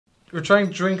We're trying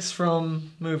drinks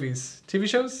from movies. TV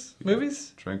shows?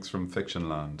 Movies? Drinks from fiction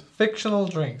land. Fictional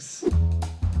drinks.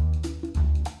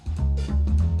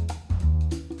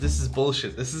 This is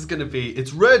bullshit. This is gonna be,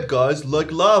 it's red, guys,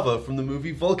 like lava from the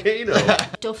movie Volcano.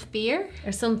 Duff beer?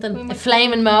 Or something. A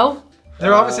flaming mo.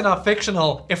 They're obviously not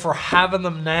fictional if we're having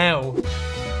them now.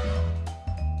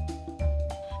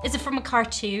 Is it from a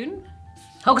cartoon?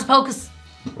 Hocus Pocus.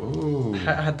 Ooh.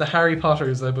 Had the Harry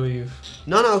Potters, I believe.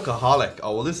 Non-alcoholic.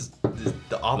 Oh, well, this is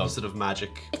the opposite of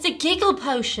magic. It's a giggle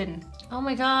potion. Oh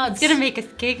my god. It's gonna make us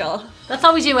giggle. That's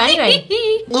all we do anyway.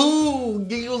 Ooh,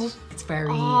 giggles. It's very...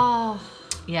 Oh.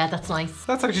 Yeah, that's nice.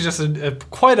 That's actually just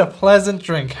quite a pleasant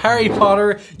drink. Harry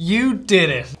Potter, you did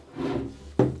it.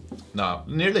 No,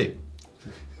 nearly.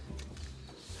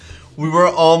 We were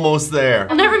almost there.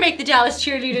 I'll never make the Dallas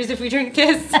cheerleaders if we drink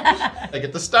this. Like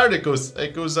at the start it goes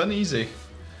uneasy.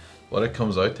 But it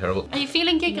comes out terrible. Are you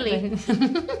feeling giggly?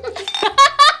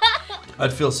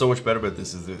 I'd feel so much better about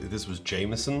this if this was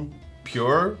Jameson,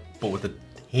 pure, but with a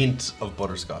hint of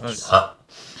butterscotch. I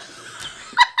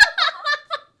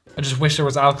just wish there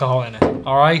was alcohol in it,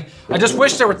 alright? I just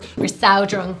wish there was... We're so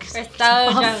drunk. We're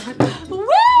so drunk. Woo!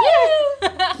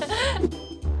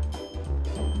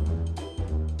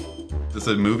 Is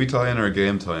it a movie tie-in or a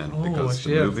game tie-in? Oh, Because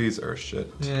the shit. movies are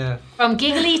shit. Yeah. From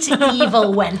giggly to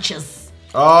evil wenches.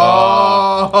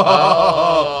 Oh,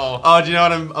 do you know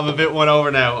what? I'm a bit won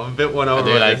over now. I'm a bit won over. I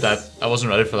do with like this. that. I wasn't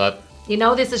ready for that. You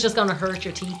know this is just gonna hurt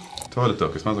your teeth. Toilet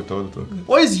duck. It smells like toilet duck.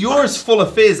 Why is yours full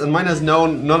of fizz and mine has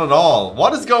none at all?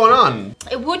 What is going on?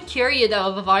 It would cure you though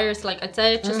of a virus. Like I'd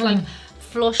say it just like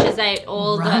flushes out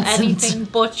all Rancid. anything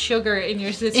but sugar in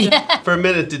your system. Yeah. For a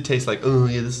minute, it did taste like, oh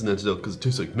yeah, this is an antidote because it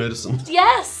tastes like medicine.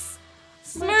 Yes.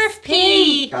 Smurf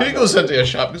pea. Who goes into a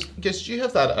shop and goes, guess, do you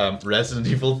have that Resident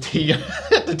Evil tea,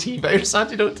 the tea virus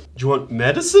antidote? Do you want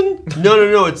medicine?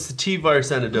 No, it's the T virus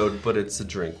antidote, but it's a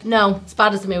drink. No, it's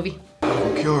bad as the movie.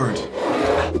 I'm cured.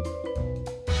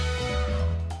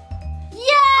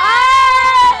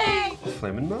 Yay!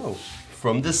 Flamin' Mo.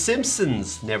 From The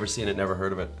Simpsons. Never seen it, never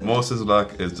heard of it. Mo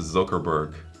Sizzlak is the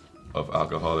Zuckerberg of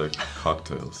alcoholic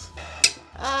cocktails.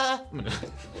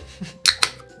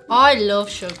 I love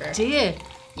sugar. Do you?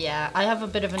 Yeah, I have a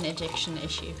bit of an addiction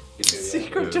issue.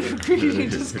 Secret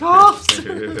ingredient is coughs.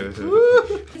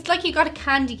 It's like you got a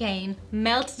candy cane,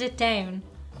 melted it down,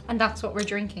 and that's what we're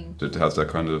drinking. It has that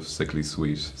kind of sickly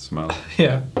sweet smell.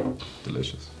 Yeah.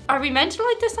 Delicious. Are we meant to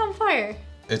light this on fire?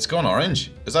 It's gone orange.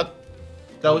 Is that?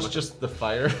 That was just the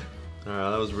fire.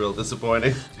 That was real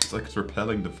disappointing. It's like it's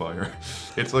repelling the fire.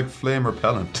 It's like flame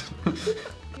repellent.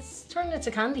 It's turning it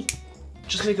to candy.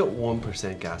 Just make it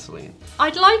 1% gasoline.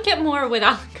 I'd like it more with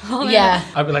alcohol. in Yeah.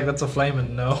 I'd be like, that's a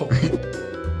flaming no.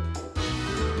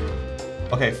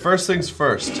 Okay, first things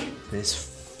first. This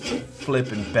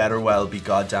flippin' better well be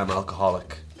goddamn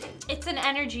alcoholic. it. It's an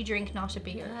energy drink, not a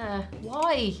beer.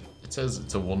 Why? It says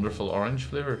it's a wonderful orange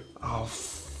flavor. Oh,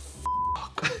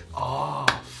 fuck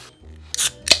off.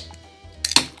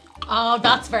 Oh,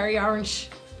 that's very orange.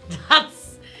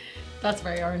 That's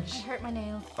very orange. I hurt my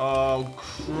nail. Oh,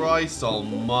 Christ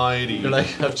almighty. You're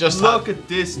like, I've just Look at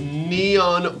this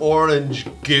neon orange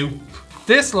goop.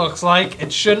 This looks like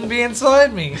it shouldn't be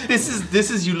inside me. This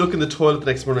is you look in the toilet the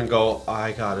next morning and go,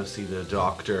 I gotta see the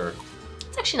doctor.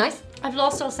 It's actually nice. I've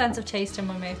lost all sense of taste in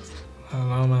my mouth. I don't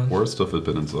know, man. Worse stuff has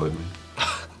been inside me.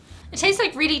 It tastes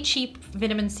like really cheap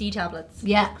vitamin C tablets.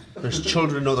 Yeah. There's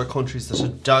children in other countries that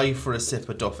should die for a sip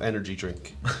of Duff energy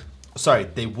drink. Sorry,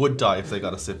 they would die if they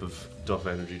got a sip of Duff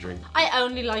energy drink. I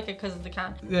only like it because of the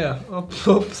can. Yeah, up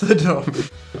the dump.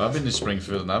 I've been to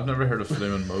Springfield and I've never heard of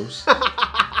Flamin' Mo's.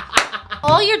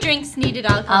 All your drinks needed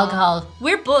alcohol. Alcohol.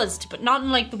 We're buzzed, but not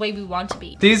in like the way we want to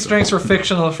be. These drinks were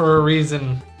fictional for a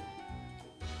reason.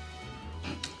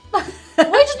 Why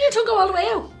doesn't your tongue go all the way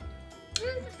out?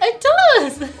 It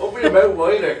does. Open your mouth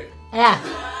wider. Yeah.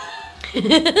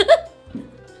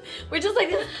 We're just like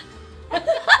this.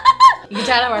 You can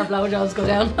tell how our blowjobs go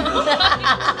down.